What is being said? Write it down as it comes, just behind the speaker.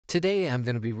Today I'm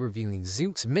going to be reviewing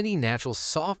Zuke's mini natural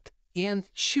soft and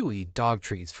chewy dog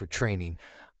treats for training.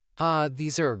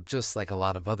 These are just like a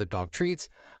lot of other dog treats,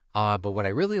 but what I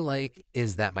really like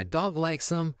is that my dog likes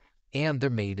them and they're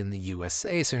made in the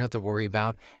USA, so you don't have to worry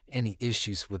about any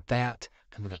issues with that.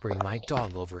 I'm going to bring my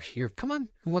dog over here. Come on,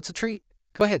 who wants a treat?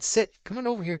 Go ahead, sit. Come on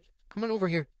over here. Come on over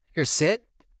here. Here, sit.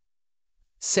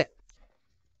 Sit.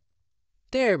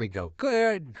 There we go.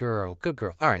 Good girl. Good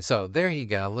girl. All right, so there you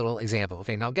go. A little example.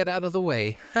 Okay, now get out of the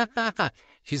way.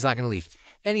 She's not going to leave.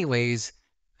 Anyways,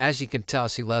 as you can tell,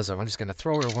 she loves her. I'm just going to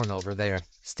throw her one over there.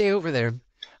 Stay over there.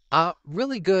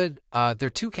 Really good. They're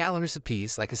 2 calories a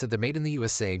piece. Like I said, they're made in the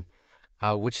USA,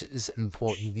 which is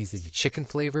important. These are the chicken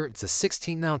flavor. It's a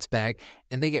 16-ounce bag,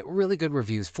 and they get really good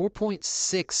reviews.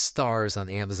 4.6 stars on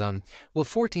Amazon with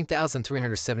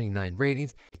 14,379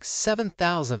 ratings.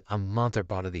 7,000 a month are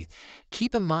bought of these.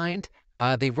 Keep in mind,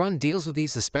 they run deals with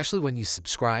these, especially when you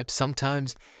subscribe.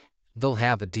 Sometimes they'll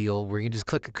have a deal where you just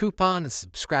click a coupon and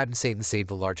subscribe and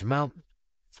save a large amount.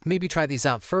 Maybe try these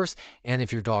out first, and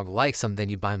if your dog likes them, then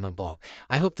you buy them in bulk.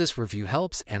 I hope this review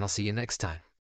helps, and I'll see you next time.